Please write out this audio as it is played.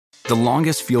The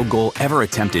longest field goal ever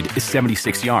attempted is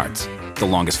 76 yards. The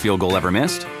longest field goal ever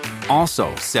missed?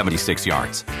 Also 76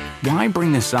 yards. Why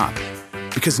bring this up?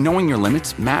 Because knowing your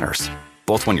limits matters,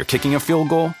 both when you're kicking a field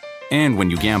goal and when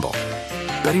you gamble.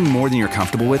 Betting more than you're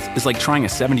comfortable with is like trying a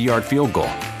 70-yard field goal.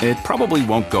 It probably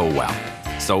won't go well.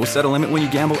 So set a limit when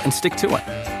you gamble and stick to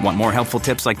it. Want more helpful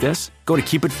tips like this? Go to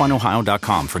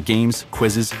keepitfunohio.com for games,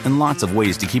 quizzes, and lots of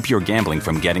ways to keep your gambling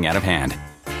from getting out of hand.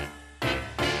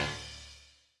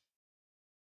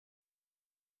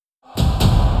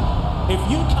 If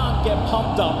you can't get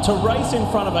pumped up to race in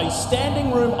front of a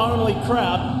standing room only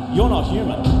crowd, you're not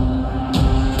human.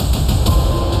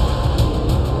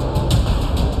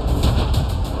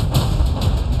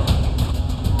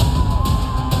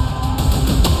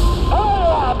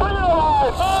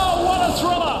 Oh, what a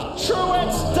thriller!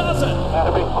 Truex does it!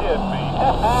 That'd be kidding me.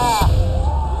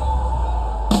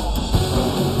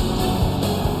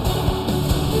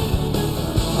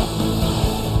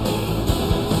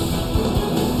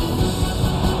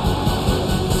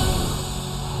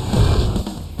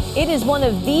 It is one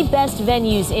of the best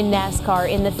venues in NASCAR.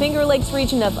 In the Finger Lakes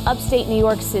region of upstate New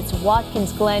York sits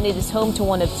Watkins Glen. It is home to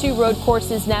one of two road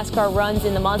courses NASCAR runs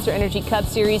in the Monster Energy Cup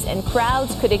Series, and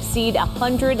crowds could exceed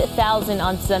 100,000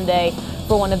 on Sunday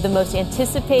for one of the most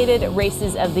anticipated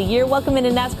races of the year. Welcome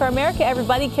into NASCAR America,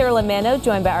 everybody. Carolyn Mano,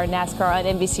 joined by our NASCAR on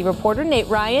NBC reporter Nate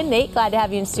Ryan. Nate, glad to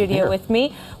have you in studio with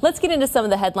me. Let's get into some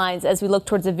of the headlines as we look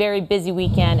towards a very busy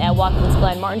weekend at Watkins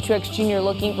Glen. Martin Truex Jr.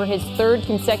 looking for his third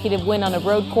consecutive win on a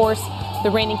road course. The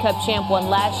reigning Cup champ won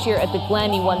last year at the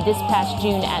Glen. He won this past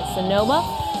June at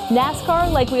Sonoma.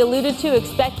 NASCAR, like we alluded to,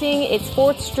 expecting its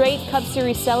fourth straight Cup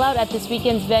Series sellout at this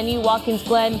weekend's venue, Watkins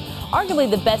Glen. Arguably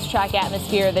the best track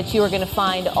atmosphere that you are going to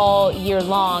find all year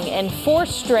long. And four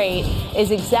straight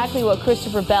is exactly what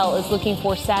Christopher Bell is looking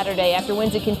for Saturday. After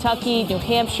wins at Kentucky, New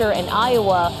Hampshire, and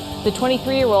Iowa, the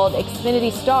 23-year-old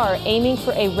Xfinity star aiming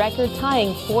for a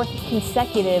record-tying fourth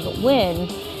consecutive win.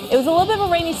 It was a little bit of a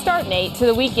rainy start, Nate, to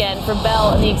the weekend for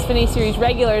Bell and the Xfinity Series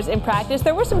regulars in practice.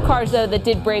 There were some cars, though, that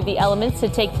did brave the elements to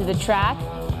take to the track.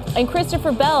 And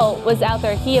Christopher Bell was out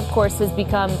there. He, of course, has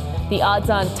become the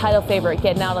odds-on title favorite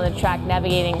getting out on the track,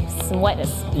 navigating some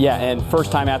wetness. Yeah, and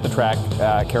first time at the track,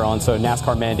 Carolyn. So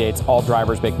NASCAR mandates all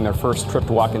drivers making their first trip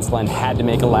to Watkins Glen had to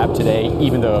make a lap today,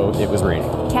 even though it was raining.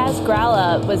 Kaz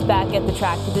Grala was back at the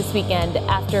track this weekend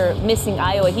after missing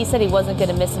Iowa. He said he wasn't going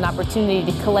to miss an opportunity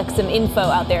to collect some info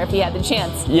out there if he had the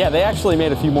chance. Yeah, they actually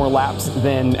made a few more laps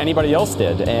than anybody else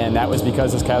did, and that was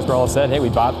because, as Kaz Grala said, hey, we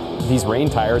bought these rain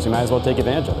tires, we might as well take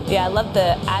advantage of it. Yeah, I love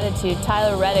the attitude.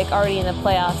 Tyler Reddick already in the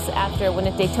playoffs after a win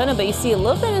at Daytona, but you see a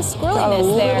little bit of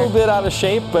squirreliness there. A little bit out of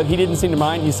shape, but he didn't seem to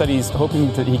mind. He said he's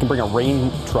hoping that he can bring a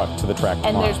rain truck to the track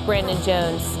tomorrow. And there's Brandon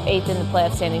Jones, 8th in the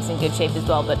playoff standings, in good shape as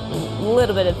well, but a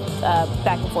little bit of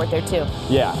back and forth there too.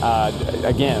 Yeah,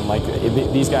 again,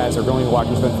 these guys are going to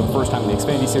Watkins Glen for the first time in the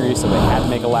Xfinity Series, so they had to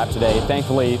make a lap today.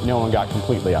 Thankfully, no one got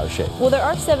completely out of shape. Well, there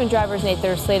are 7 drivers, Nate, that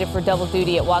are slated for double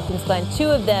duty at Watkins Glen. 2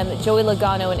 of them, Joey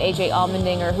Logano and AJ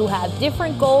Allmendinger, who have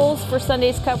different goals for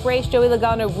Sunday's Cup race. Joey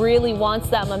Logano really wants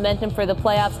that momentum for the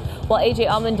playoffs, while AJ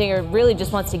Allmendinger really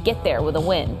just wants to get there with a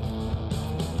win.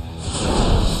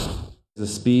 The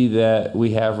speed that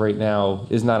we have right now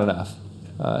is not enough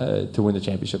to win the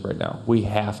championship right now. We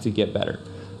have to get better,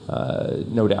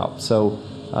 no doubt. So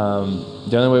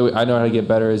the only way I know how to get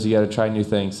better is you got to try new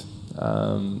things.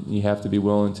 You have to be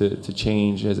willing to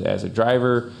change as a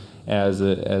driver, as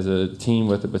a team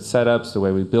with setups, the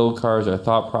way we build cars, our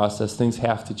thought process. Things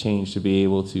have to change to be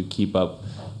able to keep up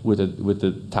with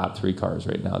the top 3 cars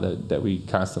right now that we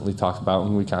constantly talk about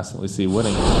and we constantly see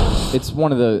winning. It's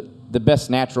one of the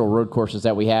best natural road courses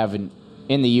that we have in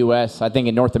the U.S., I think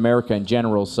in North America in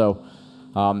general. So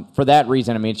for that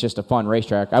reason, I mean, it's just a fun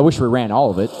racetrack. I wish we ran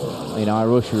all of it. You know, I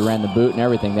wish we ran the boot and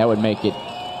everything. That would make it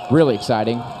really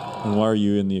exciting. And why are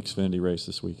you in the Xfinity race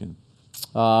this weekend?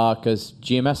 Because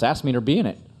GMS asked me to be in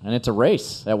it, and it's a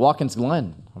race at Watkins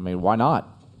Glen. I mean, why not?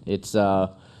 It's I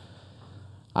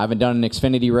haven't done an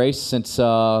Xfinity race since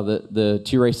the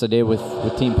 2 races I did with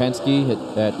Team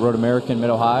Penske at Road America in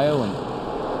Mid-Ohio, and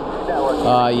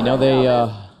you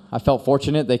know, I felt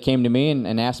fortunate. They came to me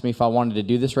and asked me if I wanted to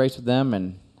do this race with them,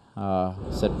 and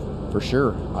said for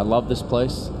sure. I love this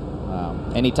place.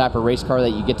 Any type of race car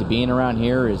that you get to be in around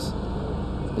here is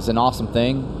an awesome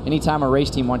thing. Anytime a race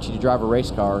team wants you to drive a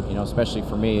race car, you know, especially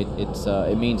for me,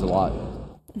 it means a lot.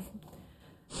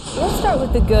 Let's start start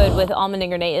with the good with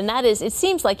Allmendinger, Nate, and that is, it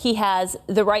seems like he has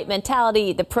the right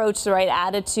mentality, the approach, the right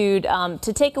attitude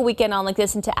to take a weekend on like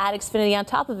this and to add Xfinity on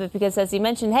top of it, because as you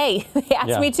mentioned, hey, they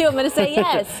asked me to, I'm going to say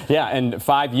yes. Yeah, and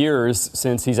 5 years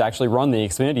since he's actually run the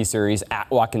Xfinity Series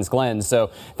at Watkins Glen, so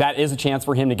that is a chance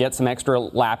for him to get some extra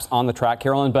laps on the track,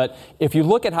 Carolyn. But if you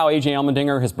look at how A.J.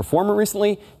 Allmendinger has performed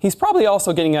recently, he's probably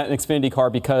also getting an Xfinity car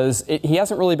because he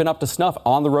hasn't really been up to snuff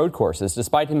on the road courses,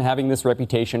 despite him having this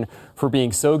reputation for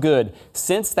being so good.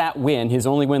 Since that win, his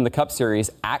only win in the Cup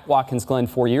Series at Watkins Glen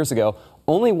 4 years ago,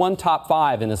 only won top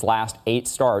 5 in his last 8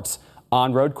 starts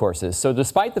on road courses. So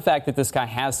despite the fact that this guy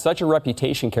has such a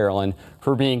reputation, Carolyn,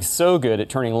 for being so good at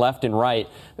turning left and right,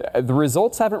 the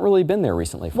results haven't really been there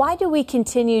recently. Why do we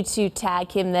continue to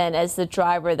tag him then as the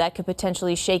driver that could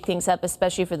potentially shake things up,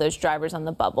 especially for those drivers on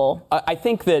the bubble? I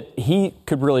think that he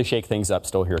could really shake things up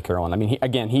still here, Carolyn. I mean,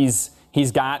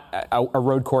 He's got a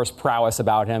road course prowess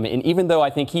about him, and even though I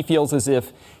think he feels as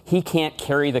if he can't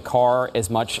carry the car as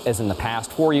much as in the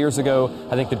past 4 years ago,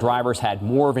 I think the drivers had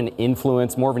more of an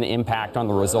influence, more of an impact on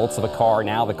the results of a car.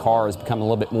 Now the car has become a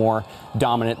little bit more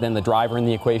dominant than the driver in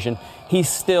the equation. He's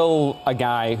still a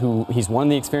guy who he's won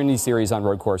the Xfinity Series on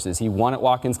road courses. He won at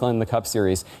Watkins Glen in the Cup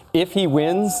Series. If he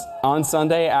wins on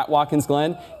Sunday at Watkins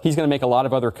Glen, he's going to make a lot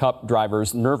of other Cup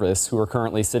drivers nervous who are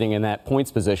currently sitting in that points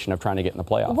position of trying to get in the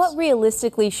playoffs. What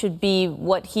realistically should be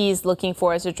what he's looking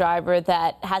for as a driver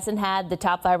that hasn't had the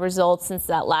top 5 results since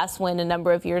that last win a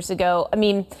number of years ago? I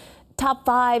mean, top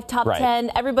 5, top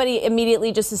 10, everybody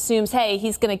immediately just assumes, hey,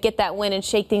 he's going to get that win and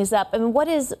shake things up. I mean, what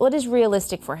is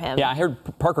realistic for him? Yeah, I heard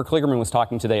Parker Kligerman was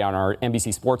talking today on our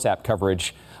NBC Sports app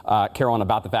coverage, Carolyn,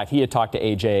 about the fact he had talked to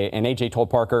AJ, and AJ told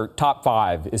Parker top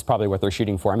 5 is probably what they're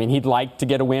shooting for. I mean, he'd like to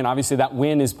get a win. Obviously, that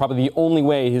win is probably the only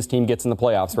way his team gets in the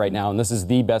playoffs right now, and this is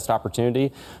the best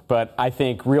opportunity. But I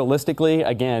think realistically,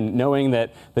 again, knowing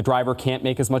that the driver can't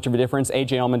make as much of a difference,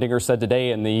 AJ Allmendinger said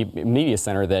today in the media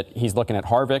center that he's looking at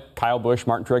Harvick, Kyle Busch,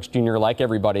 Martin Truex Jr., like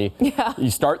everybody. Yeah. You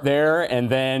start there, and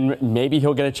then maybe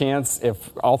he'll get a chance.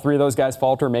 If all 3 of those guys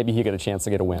falter, maybe he'll get a chance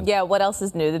to get a win. Yeah, what else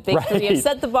is new? The big 3 have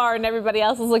set the bar, and everybody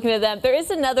else is looking at them. There is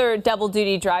another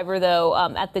double-duty driver, though,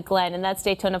 at the Glen, and that's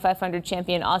Daytona 500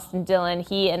 champion Austin Dillon.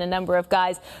 He and a number of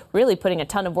guys really putting a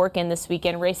ton of work in this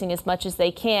weekend, racing as much as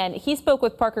they can. He spoke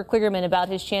with Parker Kligerman about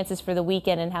his chances for the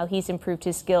weekend and how he's improved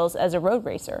his skills as a road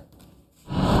racer.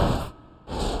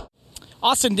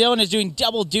 Austin Dillon is doing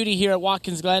double duty here at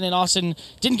Watkins Glen, and Austin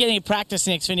didn't get any practice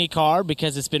in the Xfinity car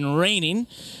because it's been raining.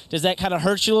 Does that kind of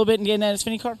hurt you a little bit in getting that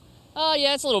Xfinity car?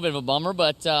 Yeah, it's a little bit of a bummer,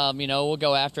 but, we'll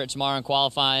go after it tomorrow in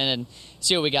qualifying and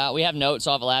see what we got. We have notes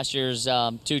off of last year's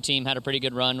 2 team, had a pretty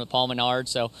good run with Paul Menard,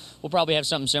 so we'll probably have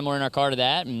something similar in our car to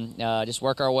that and just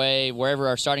work our way wherever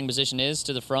our starting position is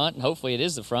to the front, and hopefully it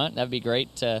is the front. That would be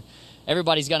great.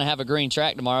 Everybody's going to have a green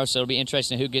track tomorrow, so it'll be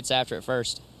interesting who gets after it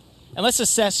first. And let's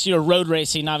assess your road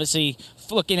racing, obviously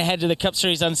looking ahead to the Cup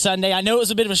Series on Sunday. I know it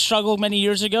was a bit of a struggle many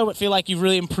years ago, but feel like you've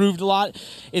really improved a lot.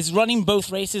 Is running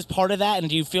both races part of that, and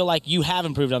do you feel like you have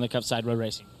improved on the Cup side road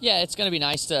racing? Yeah, it's going to be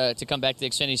nice to come back to the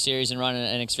Xfinity Series and run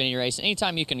an Xfinity race.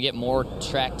 Anytime you can get more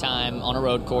track time on a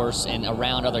road course and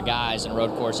around other guys in a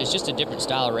road course, it's just a different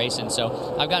style of racing.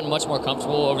 So I've gotten much more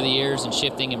comfortable over the years in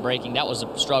shifting and braking. That was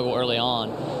a struggle early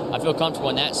on. I feel comfortable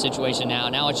in that situation now.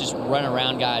 Now it's just running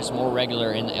around guys more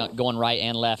regular and going right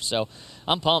and left. So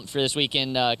I'm pumped for this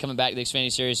weekend coming back to the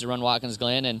Xfinity Series to run Watkins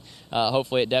Glen, and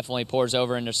hopefully it definitely pours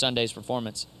over into Sunday's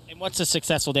performance. And what's a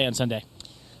successful day on Sunday?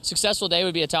 Successful day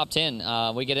would be a top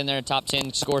 10. We get in there at top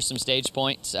 10, score some stage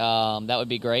points. That would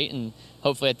be great, and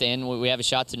hopefully at the end we have a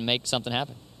shot to make something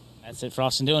happen. That's it for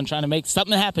Austin Dillon, trying to make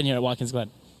something happen here at Watkins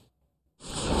Glen.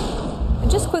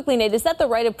 Just quickly, Nate, is that the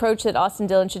right approach that Austin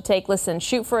Dillon should take? Listen,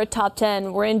 shoot for a top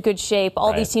 10. We're in good shape.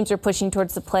 All these teams are pushing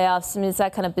towards the playoffs. I mean, is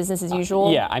that kind of business as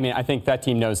usual? Yeah, I mean, I think that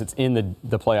team knows it's in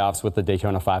the playoffs with the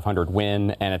Daytona 500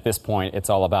 win. And at this point, it's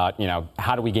all about,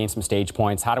 how do we gain some stage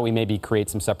points? How do we maybe create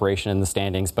some separation in the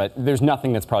standings? But there's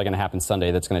nothing that's probably going to happen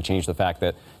Sunday that's going to change the fact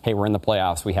that, hey, we're in the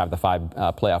playoffs. We have the 5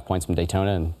 playoff points from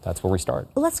Daytona, and that's where we start.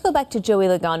 Let's go back to Joey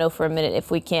Logano for a minute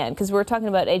if we can, because we were talking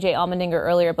about A.J. Allmendinger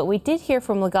earlier, but we did hear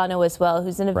from Logano as well,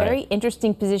 who's in a very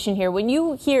interesting position here. When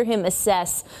you hear him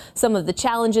assess some of the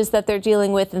challenges that they're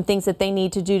dealing with and things that they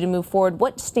need to do to move forward,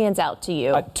 what stands out to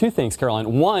you? 2 things,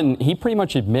 Caroline. One, he pretty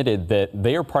much admitted that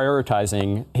they are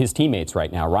prioritizing his teammates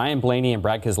right now. Ryan Blaney and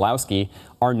Brad Keselowski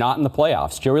are not in the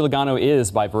playoffs. Joey Logano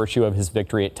is by virtue of his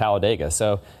victory at Talladega.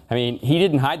 So, I mean, he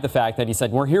didn't hide the fact that he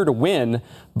said, we're here to win,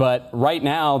 but right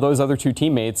now those other two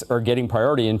teammates are getting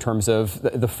priority in terms of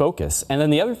the focus. And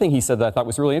then the other thing he said that I thought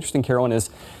was really interesting, Carolyn,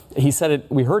 is he said it,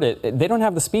 we heard it, they don't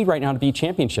have the speed right now to be a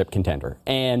championship contender.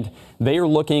 And they are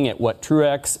looking at what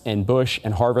Truex and Busch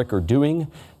and Harvick are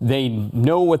doing. They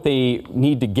know what they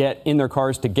need to get in their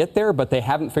cars to get there, but they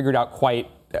haven't figured out quite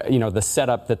the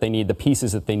setup that they need, the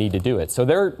pieces that they need to do it. So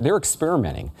they're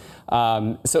experimenting.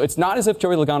 So it's not as if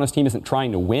Joey Logano's team isn't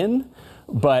trying to win,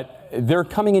 but they're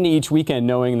coming into each weekend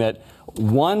knowing that,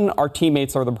 one, our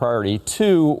teammates are the priority.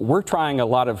 Two, we're trying a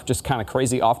lot of just kind of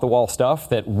crazy off-the-wall stuff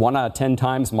that 1 out of 10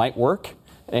 times might work.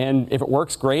 And if it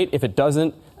works, great. If it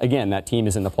doesn't, again, that team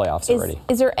is in the playoffs already.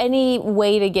 Is there any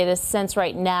way to get a sense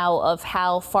right now of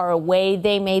how far away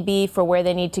they may be for where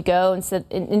they need to go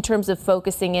in terms of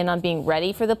focusing in on being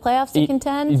ready for the playoffs to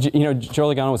contend?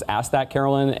 Joey Logano was asked that,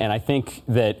 Carolyn, and I think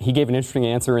that he gave an interesting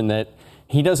answer in that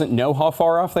he doesn't know how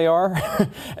far off they are,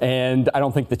 and I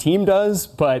don't think the team does,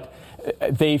 but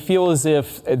they feel as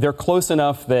if they're close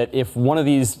enough that if one of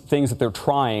these things that they're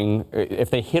trying, if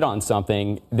they hit on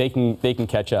something, they can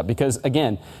catch up. Because,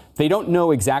 again, they don't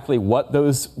know exactly what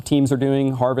those teams are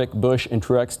doing, Harvick, Busch, and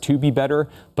Truex, to be better,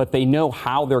 but they know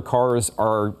how their cars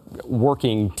are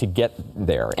working to get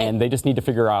there. And they just need to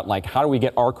figure out, how do we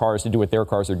get our cars to do what their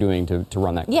cars are doing to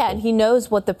run that quickly. Yeah, and he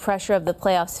knows what the pressure of the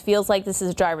playoffs feels like. This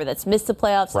is a driver that's missed the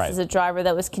playoffs. Right. This is a driver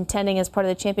that was contending as part of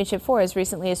the championship for as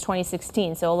recently as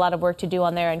 2016. So a lot of work to do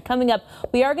on there. And coming up,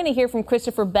 we are going to hear from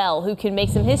Christopher Bell, who can make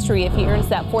some history if he earns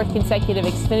that 4th consecutive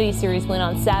Xfinity Series win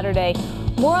on Saturday.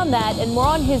 More on that and more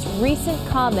on his recent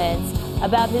comments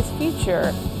about his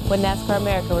future when NASCAR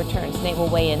America returns. Nate will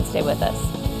weigh in. Stay with us.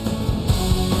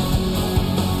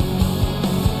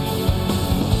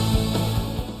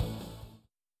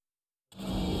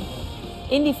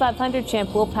 Indy 500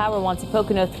 champ Will Power wants a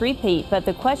Pocono three-peat, but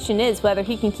the question is whether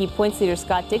he can keep points leader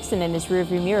Scott Dixon in his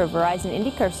rearview mirror. Verizon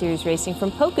IndyCar Series racing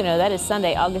from Pocono. That is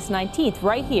Sunday, August 19th,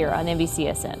 right here on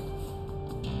NBCSN.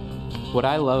 What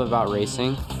I love about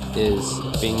racing is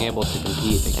being able to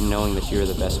compete and knowing that you're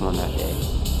the best one that day.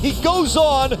 He goes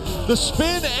on the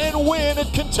spin and win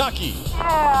at Kentucky.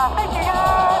 Yeah, thank you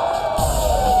guys.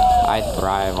 I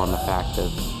thrive on the fact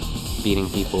of beating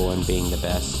people and being the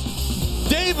best.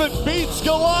 David beats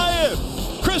Goliath.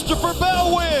 Christopher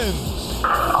Bell wins.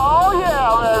 Oh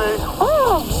yeah, baby.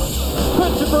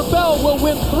 Christopher Bell will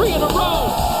win 3 in a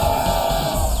row.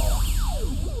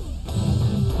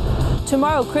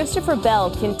 Tomorrow, Christopher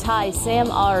Bell can tie Sam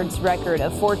Ard's record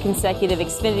of 4 consecutive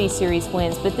Xfinity Series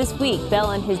wins. But this week,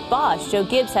 Bell and his boss, Joe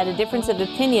Gibbs, had a difference of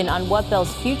opinion on what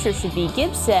Bell's future should be.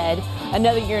 Gibbs said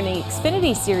another year in the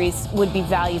Xfinity Series would be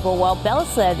valuable, while Bell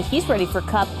said that he's ready for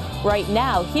Cup right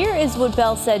now. Here is what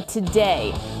Bell said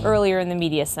today, earlier in the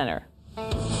media center.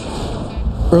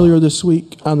 Earlier this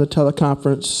week on the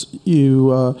teleconference,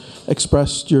 you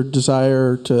expressed your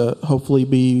desire to hopefully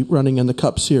be running in the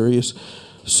Cup Series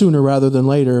sooner rather than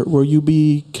later. Will you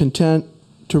be content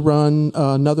to run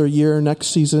another year next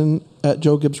season at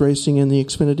Joe Gibbs Racing in the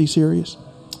Xfinity Series?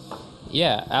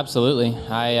 Yeah, absolutely.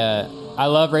 I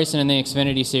love racing in the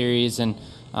Xfinity Series, and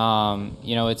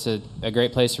it's a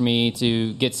great place for me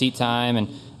to get seat time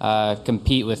and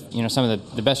compete with some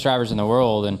of the best drivers in the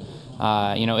world. And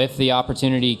if the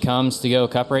opportunity comes to go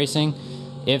Cup racing,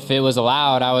 if it was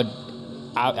allowed,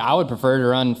 I would prefer to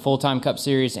run full-time Cup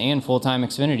Series and full-time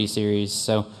Xfinity Series.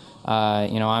 So,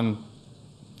 I'm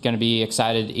going to be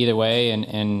excited either way.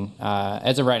 And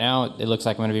as of right now, it looks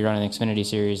like I'm going to be running the Xfinity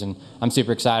Series, and I'm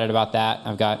super excited about that.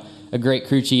 I've got a great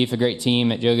crew chief, a great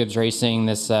team at Joe Gibbs Racing.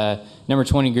 This number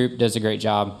 20 group does a great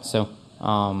job. So,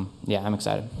 I'm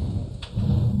excited.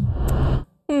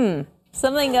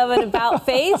 Something of an about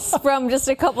face from just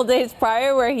a couple days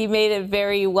prior where he made it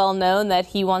very well known that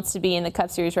he wants to be in the Cup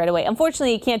Series right away.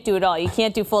 Unfortunately, you can't do it all. You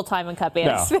can't do full-time in Cup and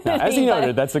Xfinity. No, as he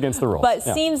noted, that's against the rules. But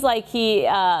seems like he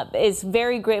is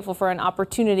very grateful for an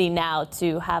opportunity now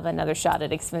to have another shot at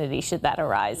Xfinity should that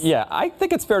arise. Yeah, I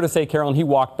think it's fair to say, Carolyn, he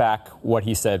walked back what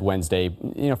he said Wednesday,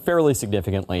 fairly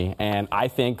significantly. And I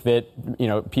think that,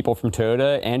 people from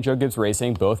Toyota and Joe Gibbs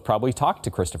Racing both probably talked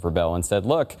to Christopher Bell and said,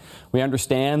 look, we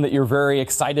understand that you're very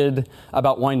excited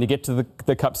about wanting to get to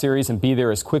the Cup Series and be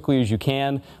there as quickly as you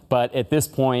can. But at this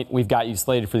point, we've got you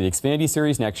slated for the Xfinity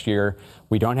Series next year.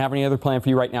 We don't have any other plan for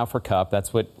you right now for Cup.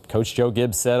 That's what Coach Joe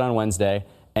Gibbs said on Wednesday.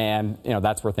 And,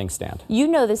 that's where things stand. You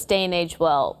know this day and age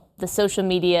well. The social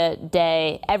media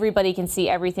day, everybody can see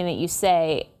everything that you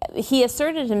say. he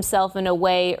asserted himself in a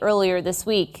way earlier this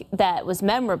week that was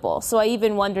memorable. So I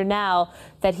even wonder now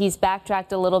that he's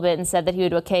backtracked a little bit and said that he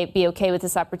would be okay with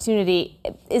this opportunity.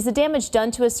 Is the damage done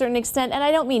to a certain extent? And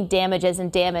I don't mean damage as in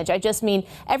damage. I just mean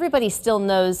everybody still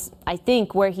knows, I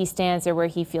think, where he stands or where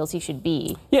he feels he should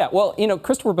be. Yeah, well,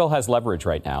 Christopher Bell has leverage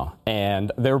right now.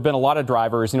 And there have been a lot of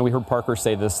drivers, we heard Parker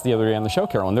say this the other day on the show,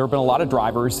 Carolyn. There have been a lot of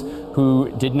drivers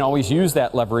who didn't always use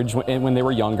that leverage when they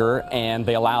were younger, and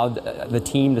they allowed the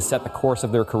team to set the course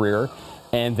of their career.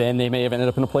 And then they may have ended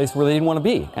up in a place where they didn't want to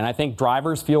be. And I think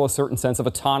drivers feel a certain sense of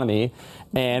autonomy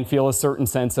and feel a certain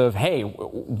sense of, hey,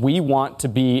 we want to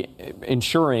be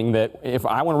ensuring that if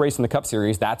I want to race in the Cup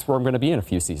Series, that's where I'm going to be in a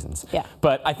few seasons. Yeah.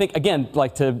 But I think, again,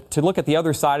 like to look at the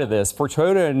other side of this, for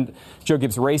Toyota and Joe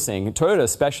Gibbs Racing, Toyota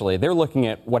especially, they're looking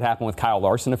at what happened with Kyle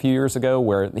Larson a few years ago,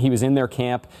 where he was in their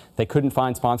camp. They couldn't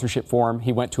find sponsorship for him.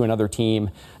 He went to another team.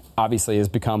 Obviously has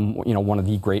become, one of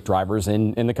the great drivers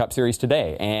in the Cup Series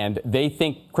today. And they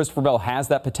think Christopher Bell has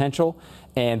that potential,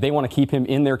 and they want to keep him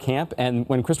in their camp. And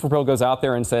when Christopher Bell goes out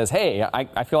there and says, hey,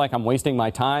 I feel like I'm wasting my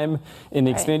time in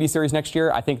the Xfinity Series next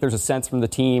year, I think there's a sense from the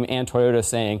team and Toyota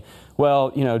saying, well,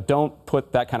 don't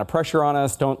put that kind of pressure on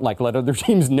us. Don't let other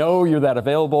teams know you're that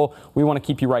available. We want to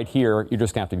keep you right here. You're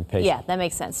just going to have to be patient. Yeah, that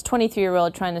makes sense.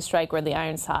 23-year-old trying to strike where the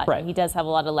iron's hot. Right. He does have a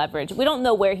lot of leverage. We don't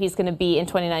know where he's going to be in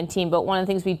 2019, but one of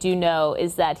the things we do know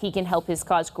is that he can help his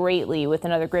cause greatly with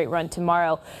another great run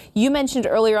tomorrow. You mentioned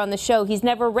earlier on the show he's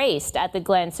never raced at the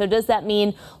Glen, so does that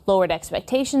mean lowered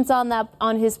expectations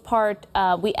on his part?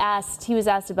 He was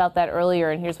asked about that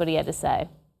earlier, and here's what he had to say.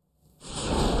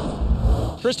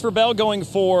 Christopher Bell going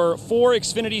for 4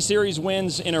 Xfinity Series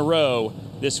wins in a row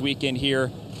this weekend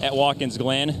here at Watkins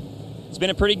Glen. It's been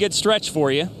a pretty good stretch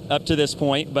for you up to this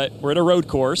point, but we're at a road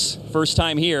course. First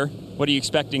time here. What are you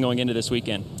expecting going into this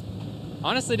weekend?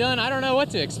 Honestly, Dylan, I don't know what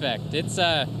to expect. It's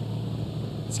going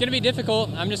to be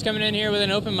difficult. I'm just coming in here with an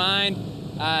open mind.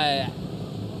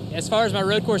 As far as my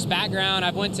road course background,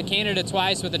 I've went to Canada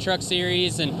twice with the Truck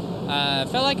Series and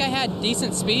felt like I had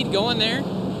decent speed going there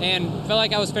and felt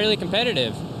like I was fairly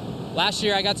competitive. Last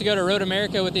year, I got to go to Road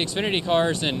America with the Xfinity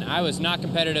cars, and I was not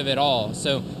competitive at all.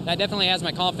 So that definitely has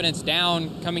my confidence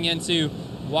down coming into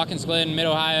Watkins Glen,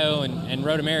 Mid-Ohio, and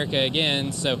Road America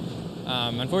again. So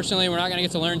unfortunately, we're not going to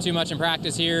get to learn too much in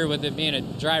practice here with it being a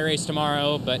dry race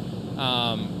tomorrow, but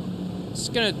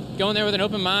just going to go in there with an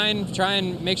open mind, try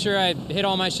and make sure I hit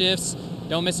all my shifts,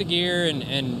 don't miss a gear,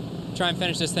 and try and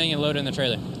finish this thing and load it in the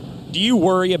trailer. Do you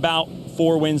worry about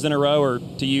 4 wins in a row, or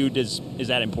to you, is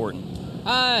that important?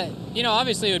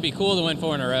 Obviously it would be cool to win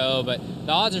 4 in a row, but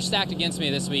the odds are stacked against me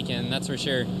this weekend, that's for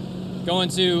sure. Going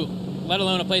to, let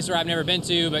alone a place where I've never been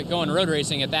to, but going road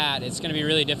racing at that, it's going to be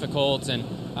really difficult. And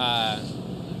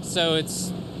so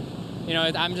it's,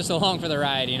 I'm just along for the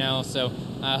ride, So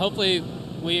hopefully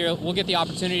we'll get the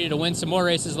opportunity to win some more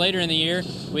races later in the year.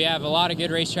 We have a lot of good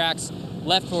racetracks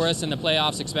left for us in the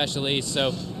playoffs especially.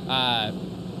 So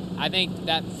I think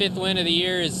that 5th win of the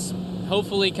year is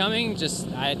hopefully coming.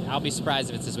 I'll be surprised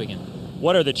if it's this weekend.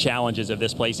 What are the challenges of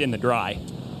this place in the dry?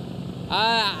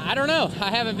 I don't know.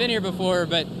 I haven't been here before,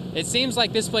 but it seems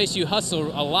like this place you hustle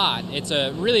a lot. It's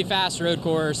a really fast road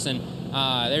course, and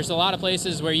there's a lot of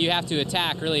places where you have to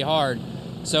attack really hard.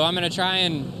 So I'm going to try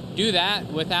and do that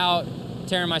without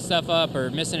tearing my stuff up or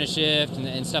missing a shift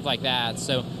and stuff like that.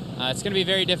 So it's going to be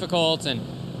very difficult, and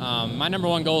my number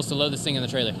one goal is to load this thing in the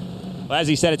trailer. Well, as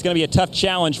he said, it's going to be a tough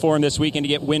challenge for him this weekend to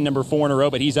get win number 4 in a row,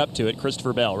 but he's up to it.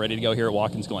 Christopher Bell, ready to go here at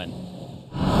Watkins Glen.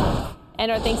 And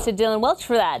our thanks to Dylan Welch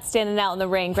for that, standing out in the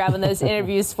rain, grabbing those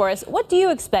interviews for us. What do you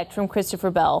expect from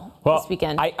Christopher Bell this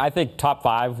weekend? I think top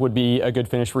 5 would be a good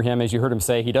finish for him. As you heard him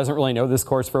say, he doesn't really know this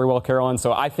course very well, Carolyn.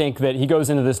 So I think that he goes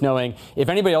into this knowing if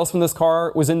anybody else from this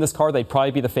car was in this car, they'd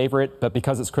probably be the favorite. But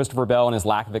because it's Christopher Bell and his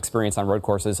lack of experience on road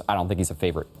courses, I don't think he's a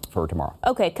favorite for tomorrow.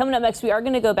 Okay, coming up next, we are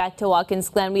going to go back to Watkins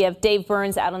Glen. We have Dave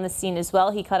Burns out on the scene as well.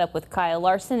 He caught up with Kyle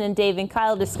Larson, and Dave and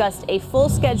Kyle discussed a full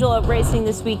schedule of racing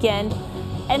this weekend.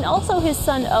 And also his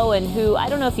son Owen, who, I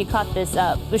don't know if you caught this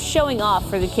up, was showing off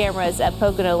for the cameras at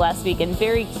Pocono last week in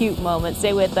very cute moments.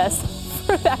 Stay with us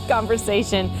for that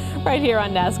conversation right here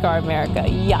on NASCAR America.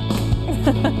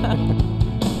 Yuck.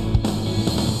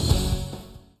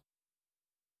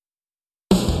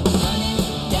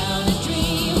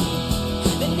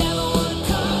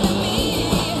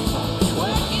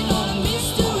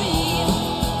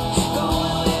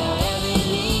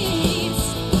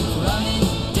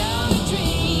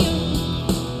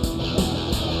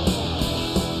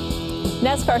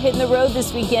 NASCAR hitting the road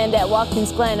this weekend at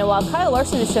Watkins Glen, and while Kyle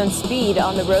Larson has shown speed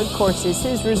on the road courses,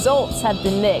 his results have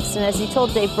been mixed. And as he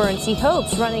told Dave Burns, he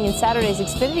hopes running in Saturday's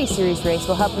Xfinity Series race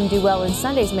will help him do well in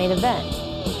Sunday's main event.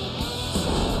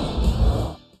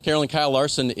 Carolyn, Kyle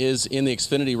Larson is in the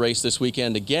Xfinity race this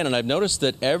weekend again, and I've noticed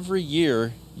that every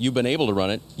year you've been able to run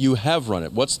it, you have run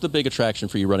it. What's the big attraction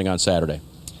for you running on Saturday?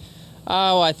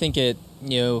 Oh, I think we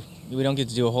don't get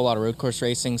to do a whole lot of road course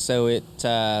racing, so it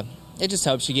just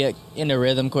helps you get into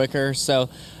rhythm quicker. So,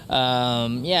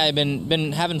 I've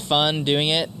been having fun doing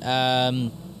it.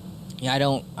 I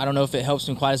don't know if it helps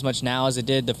me quite as much now as it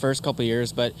did the first couple of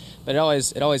years, but it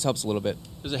always helps a little bit.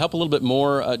 Does it help a little bit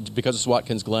more because it's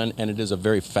Watkins Glen and it is a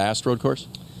very fast road course?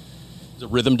 Is the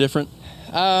rhythm different?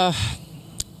 I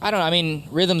don't know. I mean,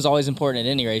 rhythm's always important at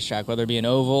any racetrack, whether it be an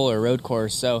oval or road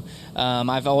course. So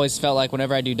I've always felt like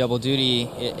whenever I do double duty,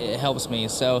 it helps me.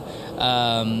 So,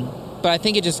 but I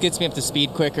think it just gets me up to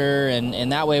speed quicker,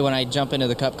 and that way when I jump into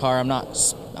the Cup car, I'm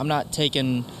not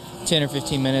taking 10 or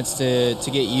 15 minutes to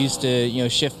get used to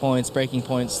shift points, braking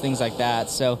points, things like that.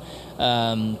 So.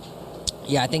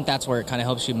 I think that's where it kind of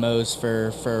helps you most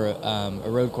for a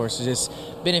road course, is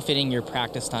just benefiting your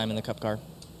practice time in the Cup car.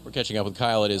 We're catching up with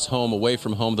Kyle at his home, away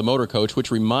from home, the Motor Coach, which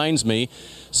reminds me,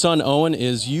 son Owen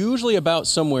is usually about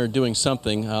somewhere doing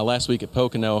something. Last week at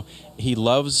Pocono, he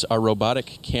loves our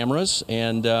robotic cameras,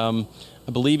 and I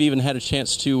believe even had a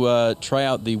chance to try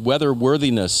out the weather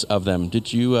worthiness of them.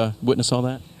 Did you witness all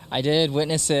that? I did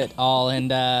witness it all,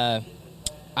 and I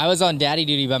was on daddy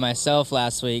duty by myself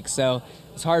last week, so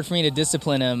it's hard for me to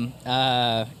discipline him.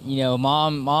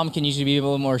 Mom can usually be a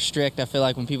little more strict, I feel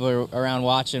like, when people are around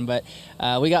watching. But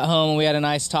we got home and we had a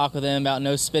nice talk with him about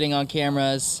no spitting on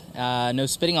cameras, no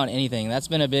spitting on anything. That's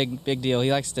been a big deal. He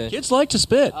likes to... Kids like to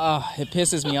spit. Oh, it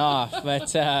pisses me off.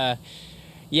 But,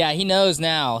 he knows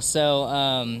now.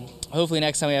 So hopefully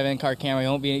next time we have an in-car camera, we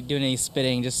won't be doing any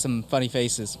spitting, just some funny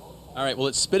faces. All right, well,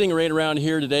 it's spitting rain around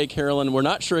here today, Carolyn. We're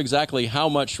not sure exactly how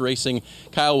much racing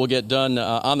Kyle will get done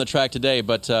on the track today,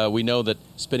 but we know that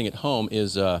spitting at home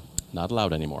is not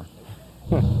allowed anymore.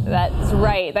 That's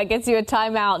right. That gets you a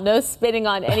timeout. No spitting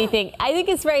on anything. I think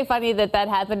it's very funny that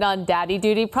happened on daddy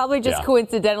duty, probably just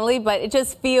coincidentally, but it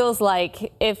just feels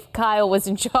like if Kyle was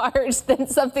in charge, then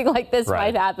something like this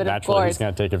might happen, Naturally, of course. He's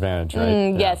going to take advantage, right?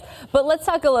 Yes. But let's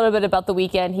talk a little bit about the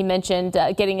weekend. He mentioned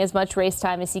getting as much race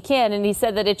time as he can, and he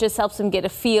said that it just helps him get a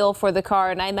feel for the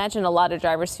car, and I imagine a lot of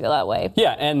drivers feel that way.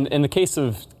 Yeah, and in the case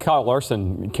of Kyle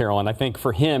Larson, Carolyn, I think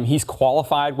for him, he's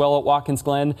qualified well at Watkins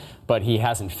Glen, but he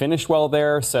hasn't finished well there.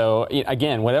 So,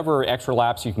 again, whatever extra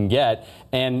laps you can get.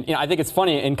 And, I think it's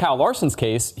funny, in Kyle Larson's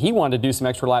case, he wanted to do some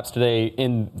extra laps today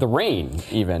in the rain,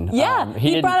 even. Yeah,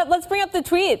 he brought up, let's bring up the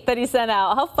tweet that he sent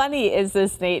out. How funny is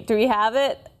this, Nate? Do we have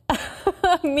it?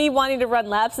 Me wanting to run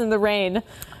laps in the rain.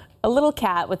 A little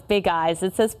cat with big eyes.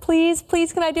 It says, please,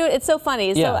 can I do it? It's so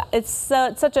funny. Yeah. So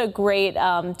it's such a great,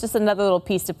 just another little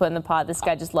piece to put in the pot. This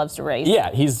guy just loves to race. Yeah,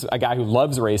 he's a guy who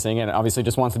loves racing and obviously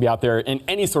just wants to be out there in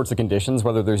any sorts of conditions,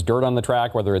 whether there's dirt on the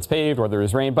track, whether it's paved, whether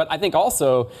there's rain. But I think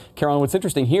also, Carolyn, what's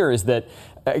interesting here is that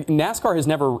NASCAR has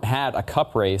never had a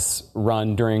Cup race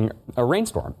run during a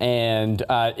rainstorm. And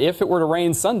if it were to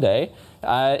rain Sunday,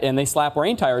 and they slap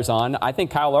rain tires on, I think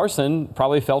Kyle Larson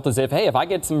probably felt as if, hey, if I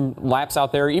get some laps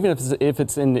out there, even if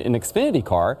it's in an Xfinity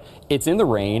car, it's in the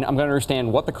rain, I'm going to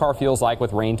understand what the car feels like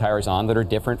with rain tires on that are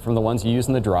different from the ones you use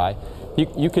in the dry.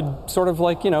 You could sort of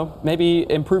maybe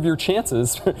improve your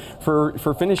chances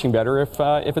for finishing better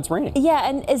if it's raining. Yeah,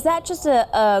 and is that just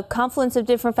a confluence of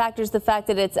different factors? The fact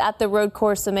that it's at the road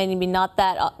course, so maybe not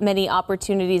that many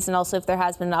opportunities, and also if there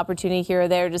has been an opportunity here or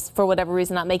there, just for whatever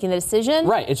reason not making the decision?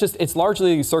 Right, it's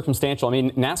largely circumstantial. I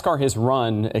mean, NASCAR has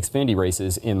run Xfinity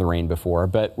races in the rain before,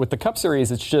 but with the Cup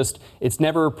Series, it's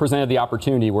never presented the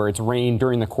opportunity where it's rained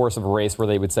during the course of a race where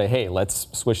they would say, hey, let's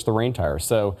switch the rain tires.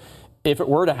 So if it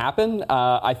were to happen,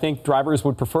 I think drivers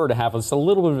would prefer to have just a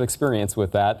little bit of experience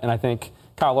with that, and I think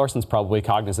Kyle Larson's probably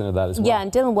cognizant of that as well. Yeah,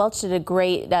 and Dylan Welch did a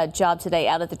great job today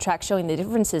out at the track showing the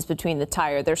differences between the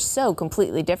tire. They're so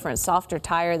completely different. Softer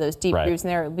tire, those deep grooves in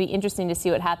there. It'll be interesting to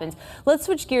see what happens. Let's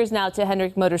switch gears now to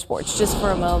Hendrick Motorsports just for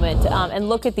a moment and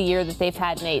look at the year that they've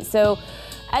had, Nate. So,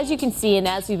 as you can see, and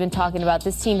as we've been talking about,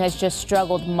 this team has just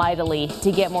struggled mightily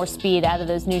to get more speed out of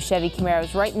those new Chevy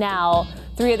Camaros. Right now,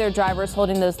 3 of their drivers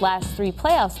holding those last 3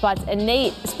 playoff spots. And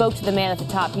Nate spoke to the man at the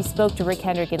top. He spoke to Rick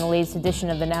Hendrick in the latest edition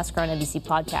of the NASCAR on NBC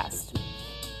podcast.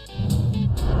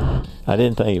 I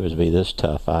didn't think it would be this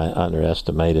tough. I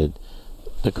underestimated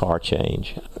the car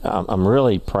change. I'm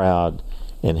really proud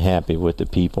and happy with the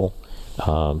people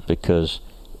because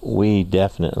we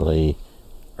definitely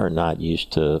are not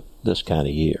used to this kind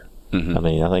of year. Mm-hmm. I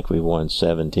mean, I think we won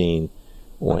 17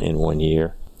 in 1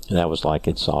 year, and that was like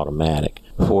it's automatic.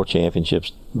 4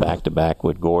 championships back-to-back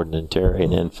with Gordon and Terry,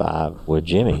 and then 5 with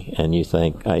Jimmy. And you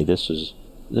think, hey, this is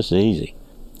easy.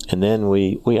 And then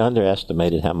we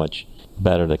underestimated how much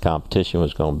better the competition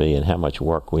was going to be and how much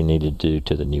work we needed to do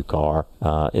to the new car.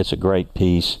 It's a great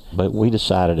piece, but we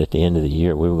decided at the end of the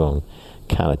year we were going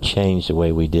to kind of change the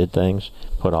way we did things,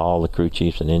 put all the crew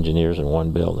chiefs and engineers in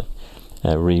one building,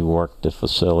 and rework the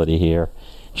facility here,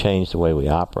 change the way we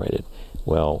operated.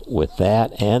 Well, with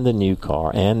that and the new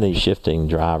car and the shifting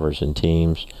drivers and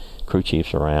teams, crew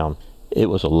chiefs around, it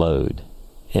was a load,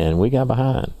 and we got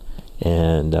behind.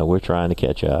 And we're trying to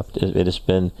catch up. It has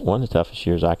been one of the toughest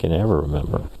years I can ever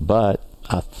remember. But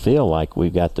I feel like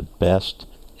we've got the best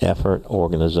effort,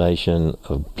 organization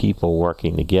of people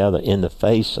working together in the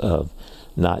face of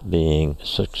not being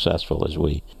successful as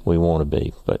we want to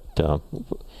be. But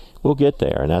we'll get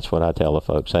there, and that's what I tell the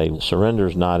folks. Hey,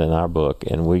 surrender's not in our book,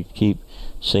 and we keep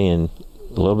seeing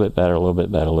a little bit better, a little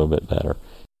bit better, a little bit better.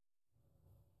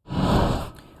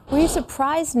 Were you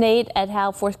surprised, Nate, at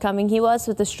how forthcoming he was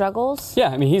with the struggles? Yeah,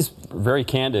 I mean, he's very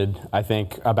candid, I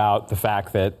think, about the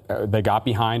fact that they got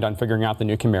behind on figuring out the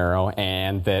new Camaro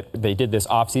and that they did this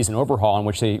off-season overhaul in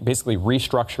which they basically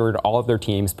restructured all of their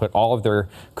teams, put all of their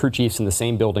crew chiefs in the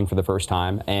same building for the first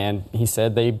time. And he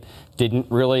said they didn't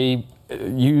really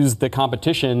use the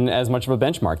competition as much of a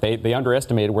benchmark. They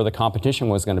underestimated where the competition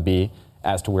was going to be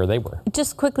as to where they were.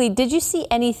 Just quickly, did you see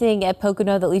anything at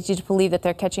Pocono that leads you to believe that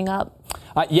they're catching up?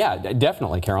 Yeah,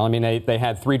 definitely, Carol. I mean, they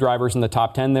had 3 drivers in the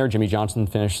top 10 there. Jimmy Johnson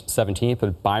finished 17th,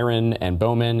 but Byron and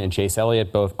Bowman and Chase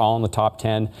Elliott both all in the top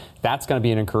 10. That's going to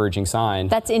be an encouraging sign.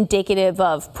 That's indicative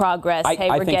of progress.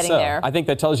 We're getting so. there. I think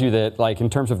that tells you that, like, in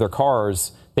terms of their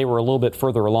cars, they were a little bit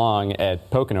further along at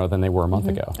Pocono than they were a month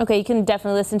ago. Okay, you can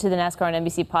definitely listen to the NASCAR on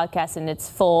NBC podcast in its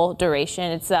full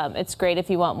duration. It's great if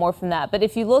you want more from that. But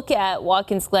if you look at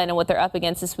Watkins Glen and what they're up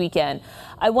against this weekend,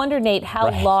 I wonder, Nate,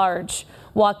 how large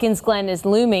Watkins Glen is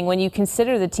looming when you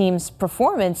consider the team's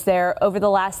performance there over the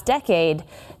last decade.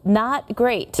 Not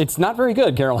great. It's not very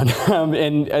good, Carolyn.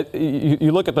 And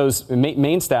you look at those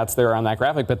main stats there on that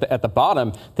graphic, but at the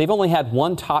bottom, they've only had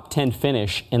one top 10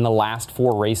 finish in the last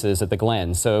 4 races at the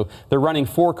Glen. So they're running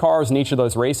 4 cars in each of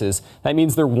those races. That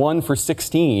means they're 1 for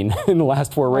 16 in the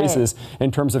last 4 races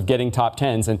in terms of getting top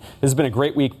 10s. And this has been a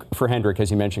great week for Hendrick, as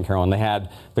you mentioned, Carolyn. They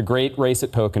had the great race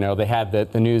at Pocono. They had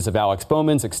the news of Alex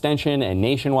Bowman's extension and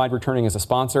Nationwide returning as a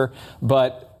sponsor.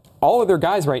 But all of their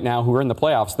guys right now who are in the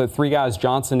playoffs, the 3 guys,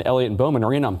 Johnson, Elliott, and Bowman,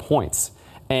 are in on points.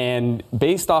 And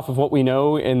based off of what we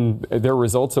know in their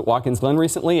results at Watkins Glen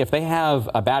recently, if they have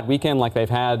a bad weekend like they've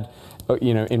had,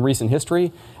 in recent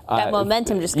history, that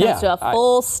momentum just comes to a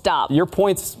full stop. Your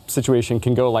points situation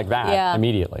can go like that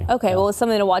immediately. Okay, well, it's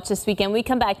something to watch this weekend. We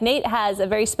come back. Nate has a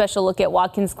very special look at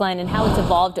Watkins Glen and how it's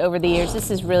evolved over the years.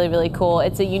 This is really, really cool.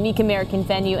 It's a unique American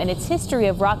venue, and its history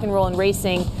of rock and roll and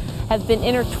racing have been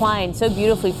intertwined so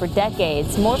beautifully for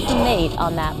decades. More from Nate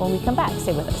on that when we come back.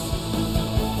 Stay with us.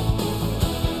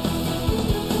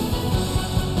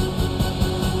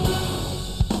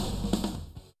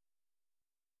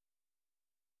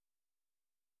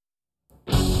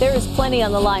 There is plenty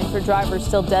on the line for drivers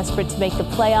still desperate to make the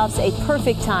playoffs. A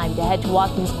perfect time to head to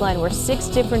Watkins Glen, where 6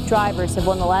 different drivers have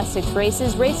won the last 6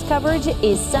 races. Race coverage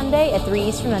is Sunday at 3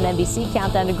 Eastern on NBC.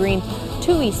 Countdown to Green,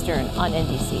 2 Eastern on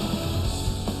NBC.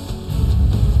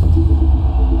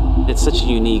 It's such a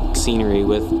unique scenery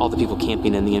with all the people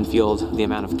camping in the infield. The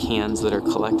amount of cans that are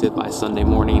collected by Sunday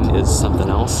morning is something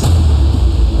else.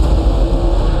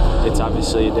 It's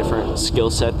obviously a different skill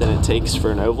set than it takes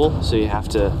for an oval, so you have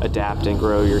to adapt and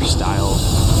grow your style.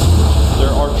 There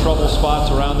are trouble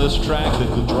spots around this track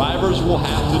that the drivers will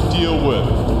have to deal with.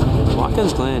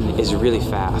 Watkins Glen is really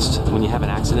fast. When you have an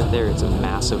accident there, it's a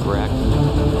massive wreck.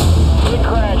 Good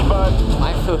crash, bud.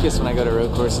 My focus when I go to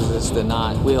road courses is to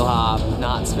not wheel hop,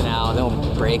 not spin out,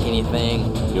 don't break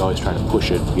anything. You always try to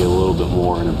push it, get a little bit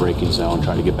more in a braking zone,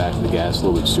 try to get back to the gas a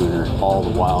little bit sooner, all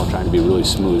the while trying to be really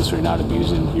smooth so you're not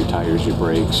abusing your tires, your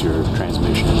brakes, your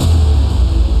transmission.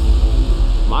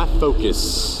 My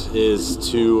focus is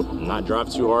to not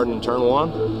drive too hard in turn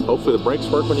 1. Hopefully the brakes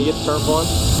work when you get to turn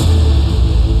 1.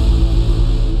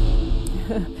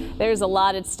 There's a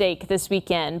lot at stake this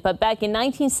weekend, but back in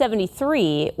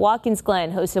 1973, Watkins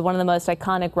Glen hosted one of the most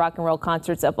iconic rock and roll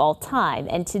concerts of all time.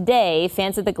 And today,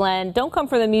 fans at the Glen don't come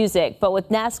for the music, but with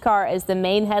NASCAR as the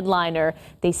main headliner,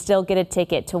 they still get a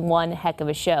ticket to one heck of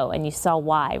a show. And you saw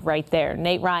why right there.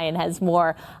 Nate Ryan has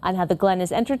more on how the Glen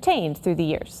is entertained through the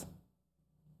years.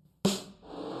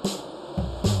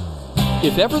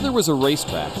 If ever there was a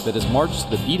racetrack that has marched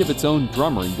to the beat of its own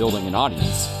drummer in building an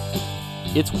audience,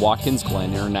 it's Watkins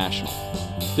Glen International,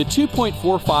 the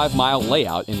 2.45-mile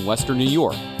layout in western New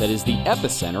York that is the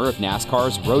epicenter of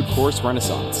NASCAR's road course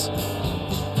renaissance.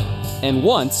 And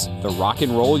once the rock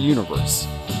and roll universe.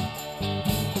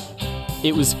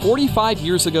 It was 45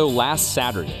 years ago last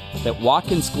Saturday that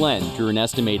Watkins Glen drew an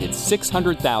estimated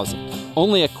 600,000,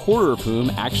 only a quarter of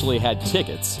whom actually had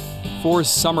tickets, for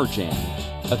Summer Jam,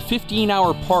 a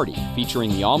 15-hour party featuring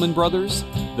the Allman Brothers,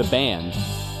 the band,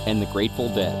 and the Grateful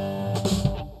Dead.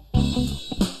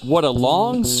 What a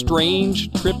long,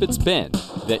 strange trip it's been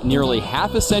that nearly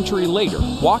half a century later,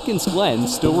 Watkins Glen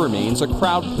still remains a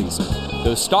crowd pleaser,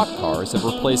 though stock cars have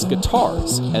replaced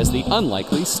guitars as the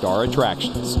unlikely star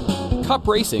attractions. Cup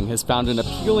racing has found an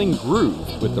appealing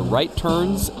groove with the right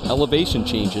turns, elevation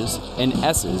changes, and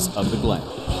S's of the Glen.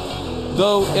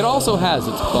 Though it also has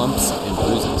its bumps and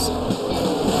bruises.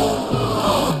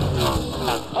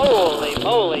 Holy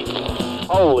moly.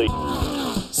 Holy.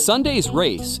 Sunday's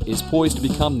race is poised to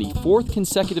become the fourth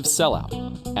consecutive sellout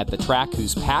at the track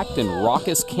whose packed and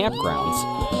raucous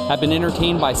campgrounds have been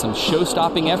entertained by some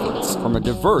show-stopping efforts from a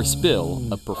diverse bill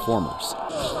of performers.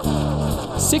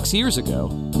 6 years ago,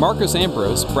 Marcos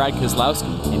Ambrose, Brad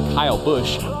Keselowski, and Kyle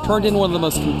Busch turned in one of the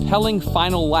most compelling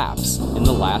final laps in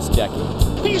the last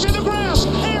decade. He's in the grass.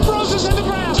 Ambrose is in the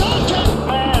grass.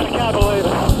 Man, I can't believe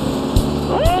it.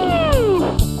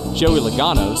 Joey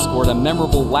Logano scored a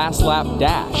memorable last lap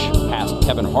dash past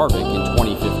Kevin Harvick in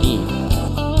 2015.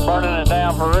 Burning it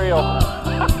down for real.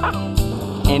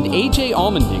 And A.J.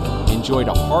 Allmendinger enjoyed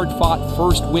a hard-fought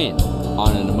first win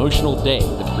on an emotional day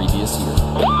the previous year.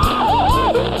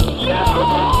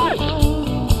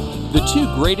 The two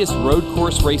greatest road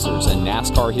course racers in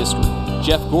NASCAR history,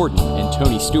 Jeff Gordon and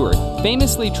Tony Stewart,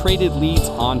 famously traded leads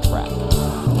on track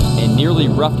and nearly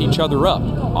roughed each other up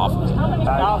off of it.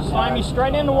 I'll slam you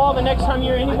straight in the wall the next time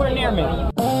you're anywhere near me.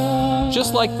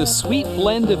 Just like the sweet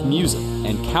blend of music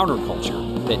and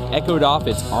counterculture that echoed off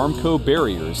its Armco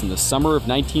barriers in the summer of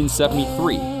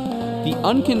 1973, the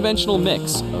unconventional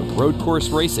mix of road course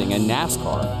racing and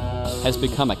NASCAR has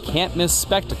become a can't-miss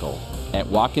spectacle at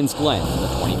Watkins Glen in the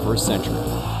 21st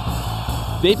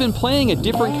century. They've been playing a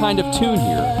different kind of tune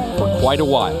here for quite a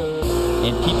while,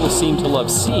 and people seem to love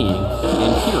seeing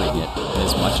and hearing it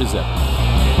as much as ever.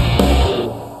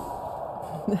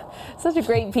 Such a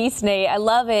great piece, Nate. I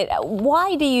love it.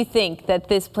 Why do you think that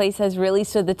this place has really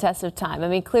stood the test of time? I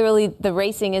mean, clearly the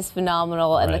racing is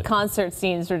phenomenal and the concert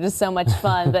scenes are just so much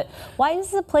fun, but why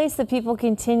is this a place that people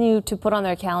continue to put on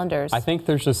their calendars? I think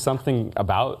there's just something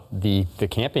about the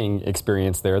camping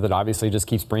experience there that obviously just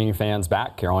keeps bringing fans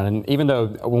back, Carolyn. And even though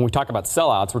when we talk about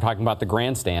sellouts, we're talking about the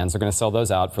grandstands. They're going to sell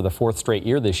those out for the fourth straight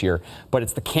year this year. But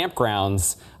it's the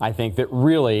campgrounds, I think, that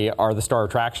really are the star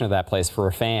attraction of that place for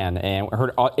a fan. And I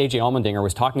heard A.J. Allmendinger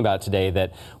was talking about today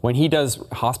that when he does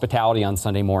hospitality on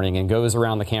Sunday morning and goes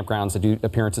around the campgrounds to do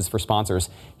appearances for sponsors,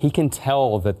 he can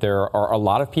tell that there are a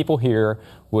lot of people here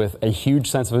with a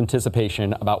huge sense of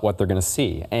anticipation about what they're going to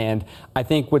see. And I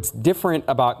think what's different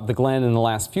about the Glen in the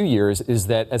last few years is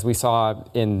that, as we saw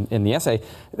in the essay,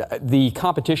 the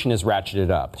competition has ratcheted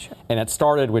up. Sure. And it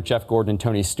started with Jeff Gordon and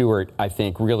Tony Stewart, I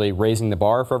think, really raising the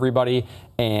bar for everybody.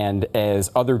 And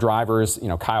as other drivers,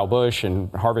 Kyle Busch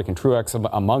and Harvick and Truex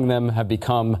among them have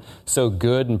become so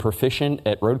good and proficient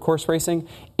at road course racing,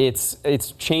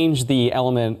 it's changed the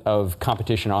element of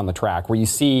competition on the track, where you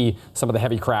see some of the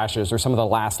heavy crashes or some of the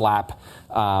last lap,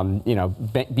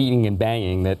 beating and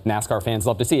banging that NASCAR fans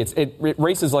love to see. It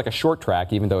races like a short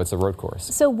track, even though it's a road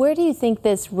course. So where do you think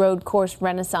this road course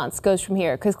renaissance goes from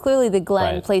here? Because clearly the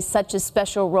Glen plays such a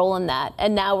special role in that,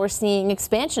 and now we're seeing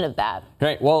expansion of that.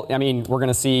 Right. Well, I mean, we're going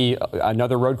to see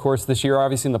another road course this year,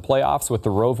 obviously, in the playoffs with the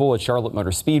Roval at Charlotte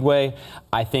Motor Speedway.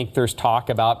 I think there's talk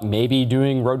about maybe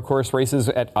doing road course races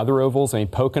at other ovals. I mean,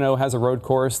 Pocono has a road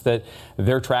course that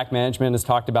their track management has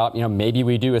talked about. Maybe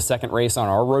we do a second race on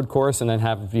our road course and then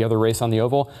have the other race on the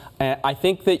oval. And I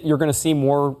think that you're going to see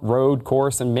more road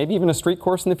course and maybe even a street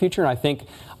course in the future. And I think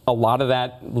a lot of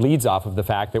that leads off of the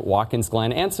fact that Watkins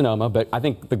Glen and Sonoma, but I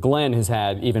think the Glen has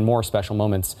had even more special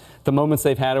moments. The moments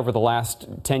they've had over the last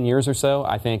 10 years or so,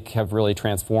 I think, have really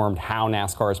transformed how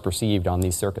NASCAR is perceived on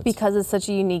these circuits. Because it's such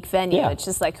a unique venue. Yeah. It's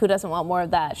just like, who doesn't want more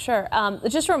of that? Sure.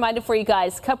 Just a reminder for you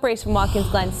guys, Cup race from Watkins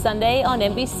Glen Sunday on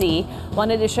NBC.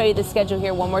 Wanted to show you the schedule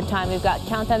here one more time. We've got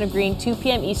Countdown to Green, 2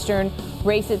 p.m. Eastern,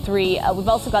 race at 3. We've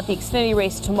also got the Xfinity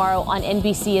race tomorrow on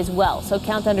NBC as well. So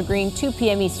Countdown to Green, 2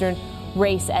 p.m. Eastern,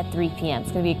 race at 3 p.m.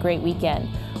 It's going to be a great weekend.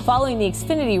 Following the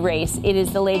Xfinity race, it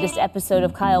is the latest episode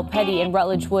of Kyle Petty and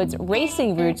Rutledge Wood's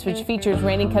Racing Roots, which features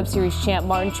reigning Cup Series champ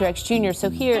Martin Truex Jr. So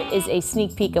here is a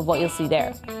sneak peek of what you'll see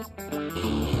there.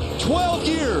 12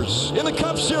 years in the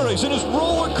Cup Series, and his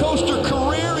roller coaster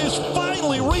career is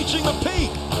finally reaching the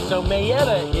peak. So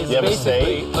Mayetta is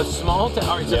basically a small town.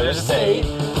 All right, so there's a state,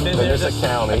 then there's a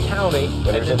county, and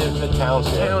then there's a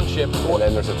township, and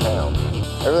then there's a town.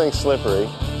 Everything's slippery.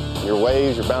 your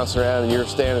waves, you're bouncing around, and you're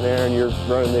standing there and you're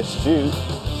running this chute,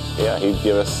 yeah, he'd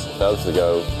give us subs to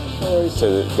go to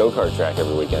the go-kart track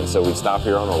every weekend. So we'd stop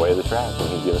here on our way to the track, and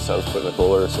he'd give us subs, put in the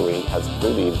cooler, so we had some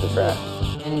food to eat at the track.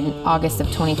 In August of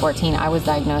 2014, I was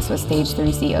diagnosed with stage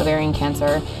 3C ovarian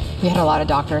cancer. We had a lot of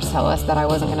doctors tell us that I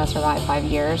wasn't going to survive 5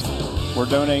 years. We're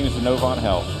donating to Novant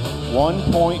Health.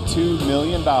 $1.2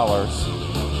 million.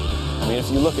 I mean, if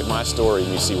you look at my story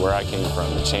and you see where I came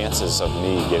from, the chances of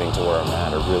me getting to where I'm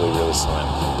at are really, really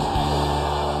slim.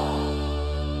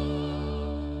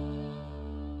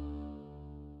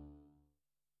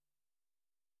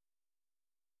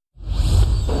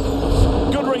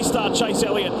 Restart, Chase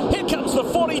Elliott. Here comes the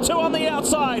 42 on the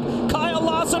outside. Kyle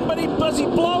Larson, but does he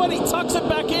blow it? He tucks it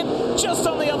back in just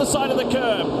on the other side of the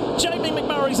curb. Jamie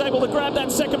McMurray's able to grab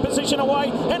that second position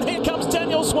away, and here comes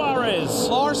Daniel Suarez.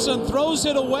 Larson throws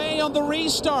it away on the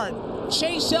restart.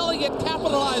 Chase Elliott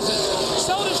capitalizes.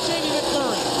 So does Jamie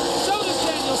McMurray. So does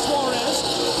Daniel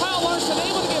Suarez. Kyle Larson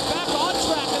able to get back on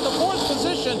track in the fourth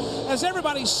position as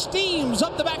everybody steams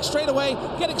up the back straightaway,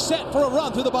 getting set for a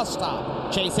run through the bus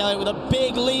stop. Chase Elliott with a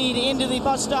big lead into the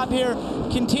bus stop here.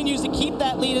 Continues to keep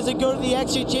that lead as they go to the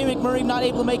exit. Jamie McMurray not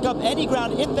able to make up any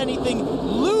ground. If anything,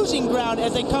 losing ground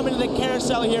as they come into the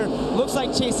carousel here. Looks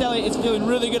like Chase Elliott is feeling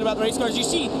really good about the race cars. You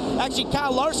see, actually,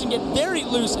 Kyle Larson get very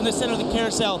loose in the center of the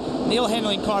carousel. Nail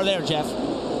handling car there, Jeff.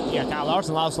 Yeah, Kyle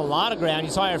Larson lost a lot of ground.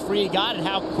 You saw how free he got and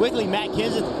how quickly Matt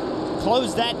Kenseth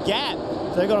closed that gap.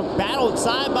 So they're going to battle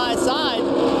side by side.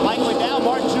 Michael McDowell,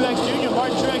 Martin Truex Jr.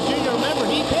 Martin Truex Jr., remember,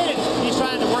 he pitted. He's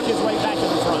trying to work his way back to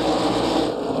the front.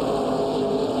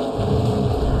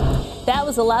 That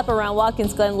was a lap around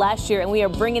Watkins Glen last year, and we are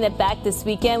bringing it back this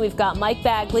weekend. We've got Mike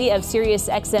Bagley of Sirius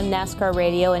XM NASCAR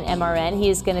Radio and MRN. He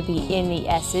is going to be in the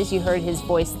S's. You heard his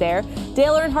voice there.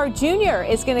 Dale Earnhardt Jr.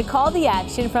 is going to call the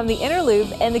action from the inner loop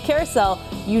and the carousel.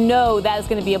 You know that is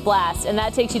going to be a blast, and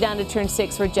that takes you down to turn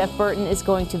 6 where Jeff Burton is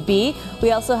going to be.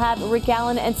 We also have Rick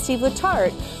Allen and Steve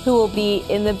Letarte who will be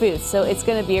in the booth, so it's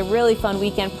going to be a really fun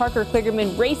weekend. Parker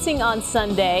Kligerman racing on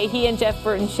Sunday. He and Jeff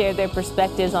Burton shared their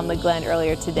perspectives on the Glen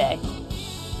earlier today.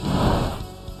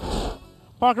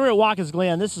 Parker, at Watkins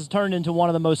Glen, this has turned into one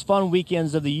of the most fun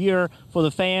weekends of the year for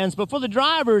the fans, but for the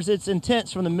drivers, it's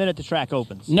intense from the minute the track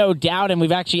opens. No doubt, and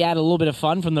we've actually added a little bit of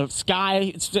fun from the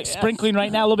sky. It's sprinkling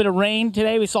right now, a little bit of rain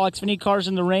today. We saw Xfinity cars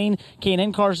in the rain,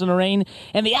 K&N cars in the rain,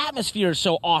 and the atmosphere is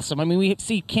so awesome. I mean, we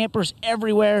see campers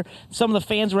everywhere. Some of the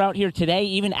fans were out here today.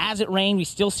 Even as it rained, we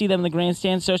still see them in the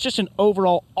grandstand, so it's just an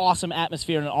overall awesome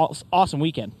atmosphere and an awesome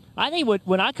weekend. I think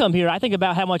when I come here, I think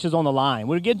about how much is on the line.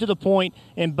 We're getting to the point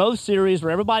in both series where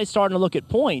everybody's starting to look at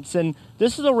points. And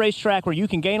this is a racetrack where you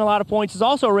can gain a lot of points. It's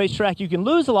also a racetrack you can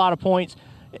lose a lot of points.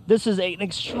 This is an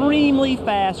extremely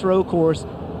fast road course,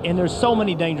 and there's so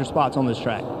many danger spots on this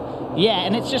track. Yeah,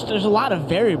 and it's just there's a lot of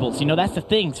variables. You know, that's the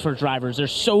things for drivers.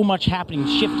 There's so much happening,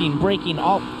 shifting, braking,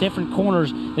 all different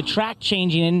corners, the track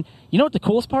changing. And you know what the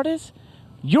coolest part is?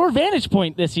 Your vantage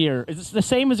point this year is the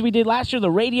same as we did last year, the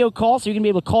radio call, so you're going to be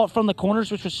able to call it from the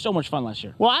corners, which was so much fun last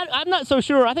year. Well, I'm not so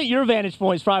sure. I think your vantage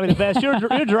point is probably the best. You're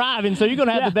driving, so you're going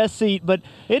to have the best seat. But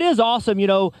it is awesome, you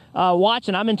know,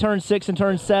 watching. I'm in turn 6 and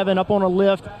turn 7 up on a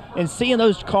lift and seeing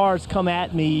those cars come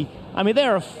at me. I mean,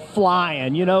 they're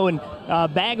flying, you know, and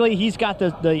Bagley, he's got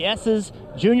the S's.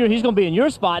 Junior, he's going to be in your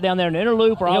spot down there in the inner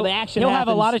loop where all the action happens. He'll have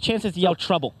a lot of chances to yell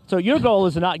trouble. So your goal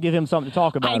is to not give him something to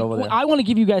talk about over there. I want to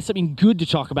give you guys something good to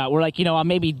talk about. We're like, you know, I'm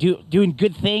maybe doing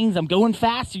good things. I'm going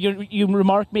fast. You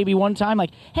remarked maybe one time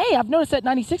like, hey, I've noticed that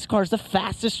 96 car is the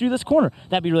fastest through this corner.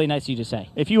 That'd be really nice of you to say.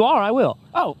 If you are, I will.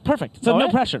 Oh, perfect. So no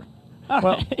pressure.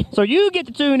 Well, so you get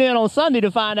to tune in on Sunday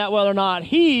to find out whether or not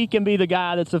he can be the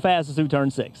guy that's the fastest through turn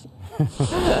 6.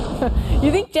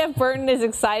 You think Jeff Burton is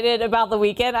excited about the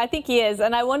weekend? I think he is.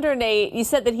 And I wonder, Nate, you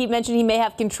said that he mentioned he may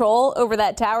have control over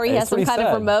that tower. He has some kind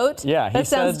of remote. Yeah, that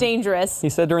sounds dangerous. He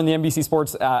said during the NBC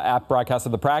Sports app broadcast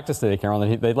of the practice today, Carolyn,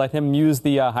 that they'd let him use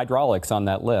the hydraulics on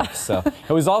that lift. So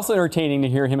it was also entertaining to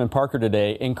hear him and Parker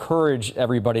today encourage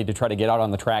everybody to try to get out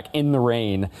on the track in the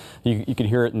rain. You could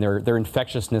hear it in their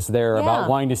infectiousness there about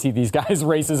wanting to see these guys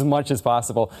race as much as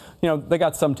possible. You know, they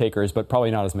got some takers, but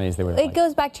probably not as many as they would have liked. It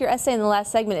goes back to your essay in the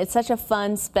last segment. It's such a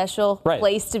fun, special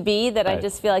place to be that I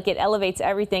just feel like it elevates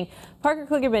everything. Parker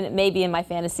Kligerman may be in my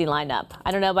fantasy lineup.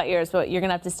 I don't know about yours, but you're going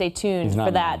to have to stay tuned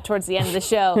for that towards the end of the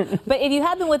show. But if you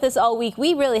have been with us all week,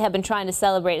 we really have been trying to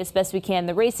celebrate as best we can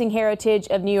the racing heritage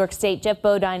of New York State. Jeff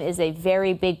Bodine is a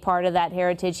very big part of that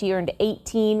heritage. He earned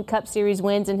 18 Cup Series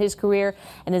wins in his career,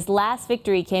 and his last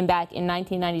victory came back in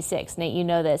 1996. Nate, you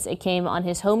know this. It came on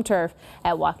his home turf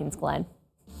at Watkins Glen.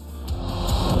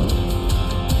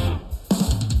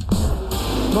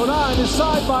 Bodine is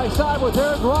side by side with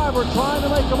their driver trying to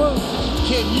make a move.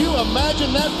 Can you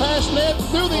imagine that pass, Ned,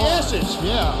 through the S's?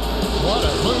 Yeah, what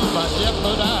a move by Jeff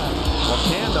Bodine. Well,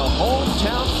 can the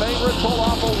hometown favorite pull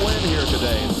off a win here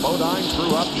today? Bodine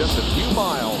grew up just a few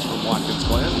miles from Watkins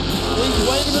Glen. He's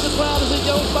waving to the crowd as he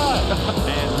goes by.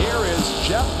 And here is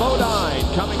Jeff Bodine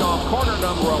coming off corner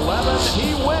number 11.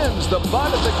 He wins the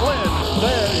Bud at the Glen.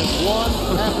 There is one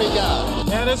happy guy.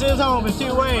 Yeah, this is home in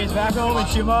 2 ways. Back home in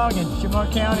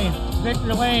Chemung County,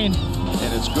 Victory Lane.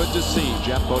 And it's good to see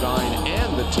Jeff Bodine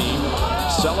and the team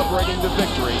celebrating the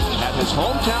victory at his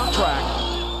hometown track.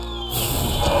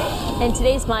 And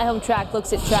today's My Home Track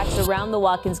looks at tracks around the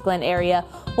Watkins Glen area.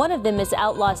 One of them is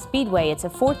Outlaw Speedway. It's a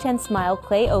 4/10-mile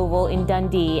clay oval in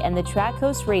Dundee, and the track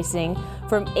hosts racing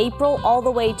from April all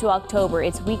the way to October.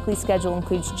 Its weekly schedule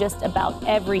includes just about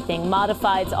everything,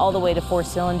 modifieds all the way to 4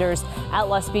 cylinders.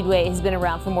 Outlaw Speedway has been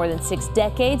around for more than 6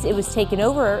 decades. It was taken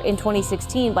over in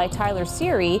 2016 by Tyler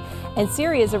Seary, and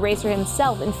Seary is a racer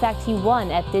himself. In fact, he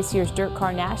won at this year's Dirt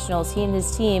Car Nationals. He and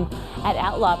his team at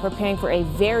Outlaw preparing for a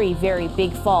very, very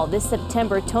big fall. This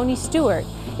September, Tony Stewart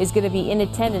is going to be in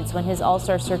attendance when his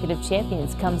All-Star Circuit of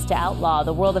Champions comes to Outlaw.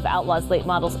 The World of Outlaws late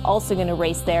models also going to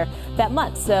race there that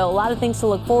month. So a lot of things to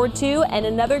look forward to. And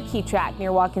another key track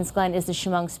near Watkins Glen is the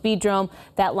Chemung Speedrome.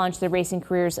 That launched the racing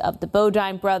careers of the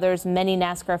Bodine brothers. Many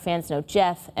NASCAR fans know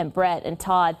Jeff and Brett and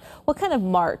Todd. What kind of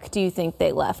mark do you think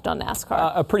they left on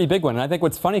NASCAR? A pretty big one. And I think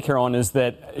what's funny, Carolyn, is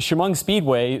that Chemung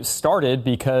Speedway started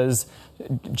because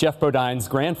Jeff Bodine's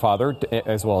grandfather,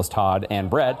 as well as Todd and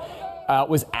Brett,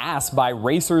 was asked by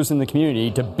racers in the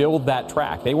community to build that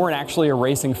track. They weren't actually a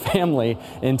racing family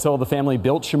until the family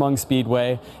built Chemung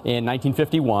Speedway in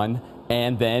 1951.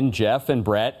 And then Jeff and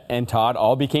Brett and Todd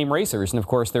all became racers. And of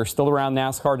course, they're still around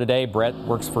NASCAR today. Brett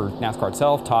works for NASCAR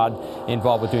itself. Todd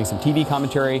involved with doing some TV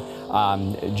commentary.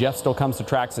 Jeff still comes to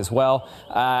tracks as well.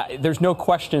 There's no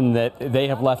question that they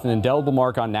have left an indelible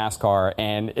mark on NASCAR.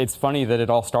 And it's funny that it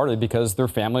all started because their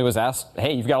family was asked,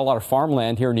 hey, you've got a lot of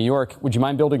farmland here in New York. Would you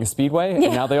mind building a speedway?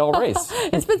 And now they all race.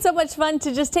 It's been so much fun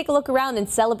to just take a look around and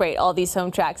celebrate all these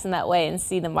home tracks in that way and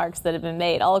see the marks that have been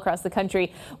made all across the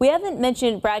country. We haven't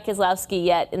mentioned Brad Keselowski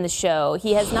yet in the show.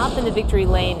 He has not been to victory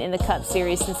lane in the Cup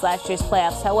Series since last year's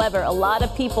playoffs. However, a lot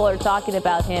of people are talking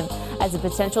about him as a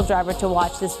potential driver to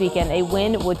watch this weekend. A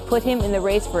win would put him in the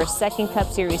race for a second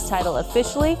Cup Series title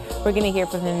officially. We're going to hear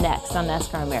from him next on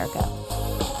NASCAR America.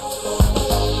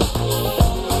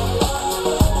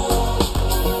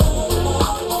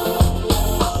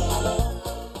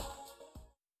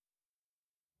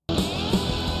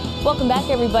 Welcome back,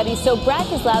 everybody. So Brad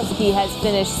Keselowski has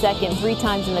finished second 3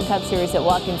 times in the Cup Series at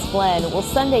Watkins Glen. Will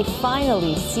Sunday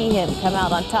finally see him come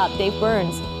out on top? Dave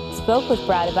Burns spoke with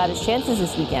Brad about his chances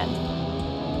this weekend.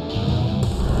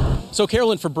 So,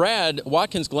 Carolyn, for Brad,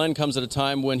 Watkins Glen comes at a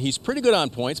time when he's pretty good on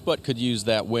points, but could use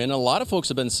that win. A lot of folks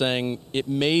have been saying it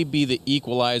may be the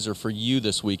equalizer for you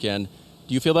this weekend.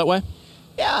 Do you feel that way?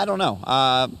 Yeah, I don't know.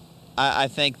 I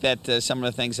think that some of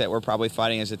the things that we're probably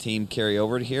fighting as a team carry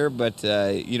over to here. But,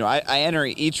 I enter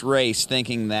each race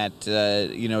thinking that,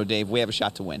 Dave, we have a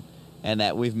shot to win and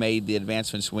that we've made the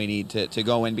advancements we need to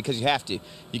go in because you have to.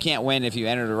 You can't win if you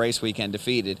enter the race weekend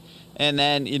defeated. And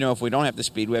then, if we don't have the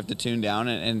speed, we have to tune down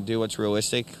and do what's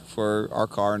realistic for our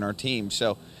car and our team.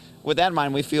 So with that in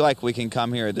mind, we feel like we can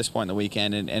come here at this point in the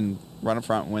weekend and run in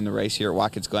front and win the race here at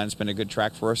Watkins Glen. It's been a good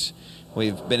track for us.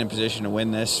 We've been in position to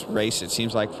win this race, it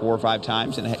seems like 4 or 5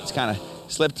 times, and it's kind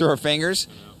of slipped through our fingers.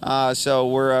 So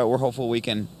we're hopeful we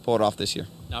can pull it off this year.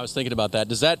 I was thinking about that.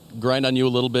 Does that grind on you a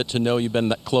little bit to know you've been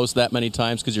that close that many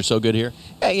times because you're so good here?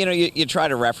 Yeah, you try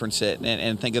to reference it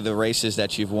and think of the races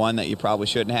that you've won that you probably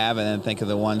shouldn't have, and then think of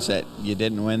the ones that you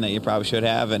didn't win that you probably should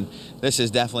have. And this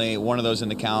is definitely one of those in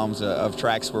the columns of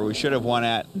tracks where we should have won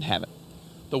at and haven't.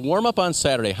 The warm-up on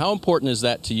Saturday, how important is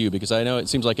that to you? Because I know it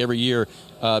seems like every year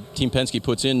Team Penske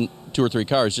puts in 2 or 3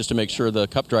 cars just to make sure the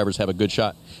Cup drivers have a good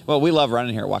shot. Well, we love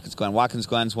running here at Watkins Glen. Watkins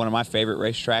Glen is one of my favorite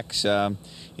racetracks.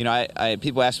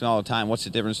 People ask me all the time, what's the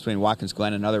difference between Watkins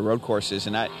Glen and other road courses?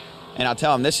 And I'll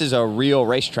tell them this is a real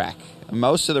racetrack.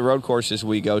 Most of the road courses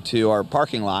we go to are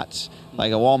parking lots,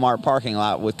 like a Walmart parking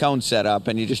lot with cones set up,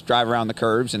 and you just drive around the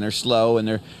curves, and they're slow and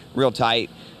they're real tight.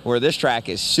 Where this track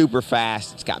is super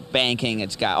fast, it's got banking,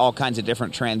 it's got all kinds of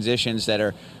different transitions that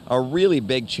are a really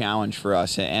big challenge for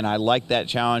us. And I like that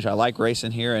challenge. I like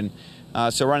racing here. And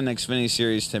so running the Xfinity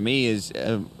Series to me is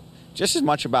just as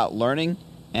much about learning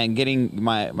and getting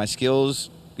my skills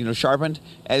sharpened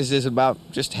as it is about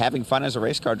just having fun as a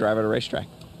race car driver at a racetrack.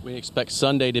 We expect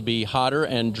Sunday to be hotter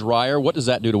and drier. What does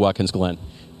that do to Watkins Glen?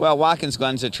 Well, Watkins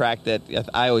Glen's a track that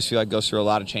I always feel like goes through a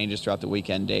lot of changes throughout the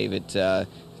weekend, Dave.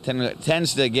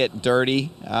 tends to get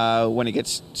dirty when it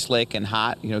gets slick and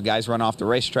hot. Guys run off the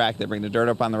racetrack. They bring the dirt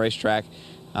up on the racetrack.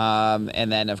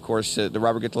 And then, of course, the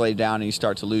rubber gets laid down and you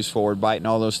start to lose forward bite and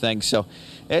all those things. So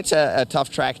it's a tough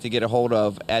track to get a hold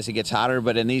of as it gets hotter.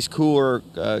 But in these cooler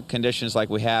conditions like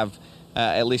we have,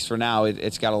 at least for now,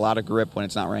 it's got a lot of grip when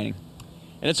it's not raining.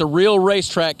 And it's a real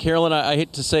racetrack, Carolyn. I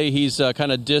hate to say he's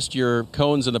kind of dissed your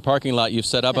cones in the parking lot you've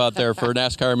set up out there for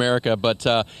NASCAR America, but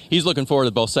he's looking forward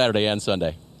to both Saturday and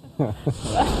Sunday.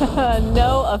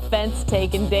 No offense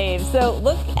taken, Dave. So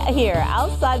look here,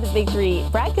 outside the Big Three,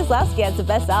 Brad Keselowski has the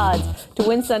best odds to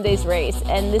win Sunday's race,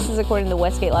 and this is according to the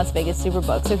Westgate Las Vegas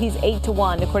Superbook. So he's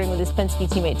 8-1, according to his Penske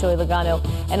teammate Joey Logano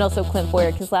and also Clint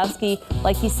Bowyer. Keselowski,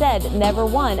 like he said, never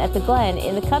won at the Glen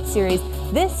in the Cup Series.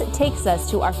 This takes us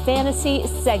to our fantasy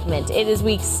segment. It is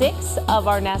week 6 of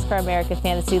our NASCAR America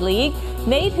Fantasy League.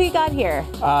 Nate, who you got here?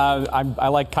 I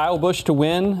like Kyle Busch to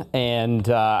win, and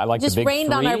I like just the Big Three.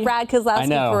 rained on our Brad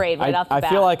Keselowski parade right off the bat. I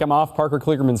feel like I'm off Parker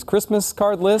Kligerman's Christmas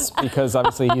card list because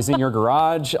obviously he's in your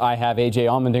garage. I have A.J.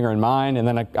 Allmendinger in mine, and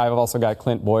then I've also got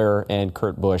Clint Bowyer and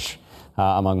Kurt Busch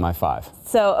among my 5.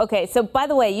 So by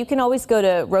the way, you can always go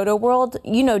to Roto World.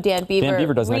 Dan Beaver. Dan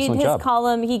Beaver does an excellent job. Read his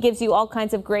column. He gives you all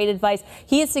kinds of great advice.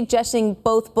 He is suggesting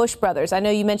both Busch brothers. I know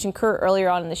you mentioned Kurt earlier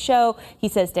on in the show. He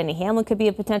says Denny Hamlin could be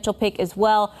a potential pick as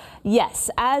well.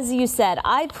 Yes, as you said,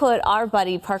 I put our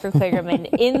buddy Parker Kligerman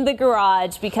in the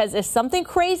garage because if something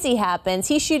crazy happens,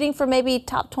 he's shooting for maybe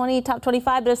top 20, top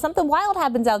 25, but if something wild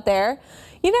happens out there,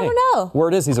 you never know.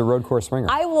 Word is he's a road course ringer.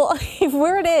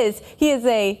 Word is he is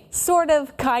a sort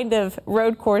of, kind of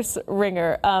road course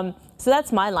ringer. So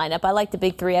that's my lineup. I like the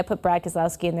Big Three. I put Brad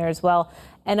Keselowski in there as well.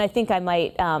 And I think I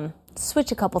might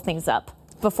switch a couple things up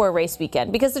before race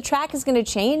weekend because the track is going to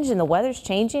change and the weather's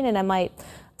changing and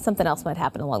something else might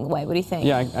happen along the way. What do you think?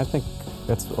 Yeah, I think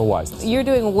that's a wise decision. You're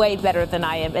doing way better than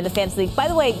I am in the Fantasy League. By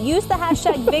the way, use the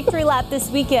hashtag Victory Lap this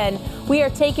weekend. We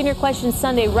are taking your questions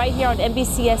Sunday right here on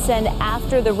NBCSN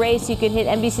after the race. You can hit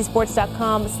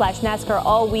NBCSports.com/NASCAR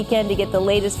all weekend to get the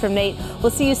latest from Nate.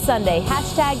 We'll see you Sunday.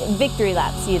 Hashtag Victory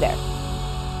Lap. See you there.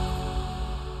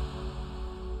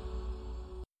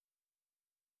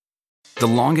 The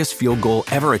longest field goal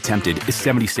ever attempted is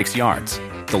 76 yards.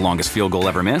 The longest field goal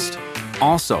ever missed?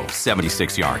 Also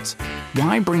 76 yards.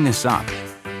 Why bring this up?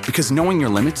 Because knowing your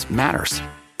limits matters,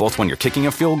 both when you're kicking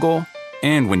a field goal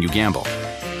and when you gamble.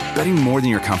 Betting more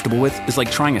than you're comfortable with is like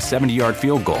trying a 70-yard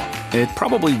field goal. It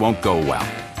probably won't go well.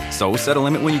 So set a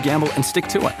limit when you gamble and stick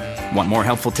to it. Want more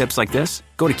helpful tips like this?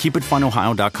 Go to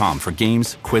keepitfunohio.com for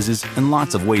games, quizzes, and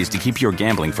lots of ways to keep your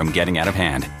gambling from getting out of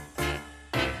hand.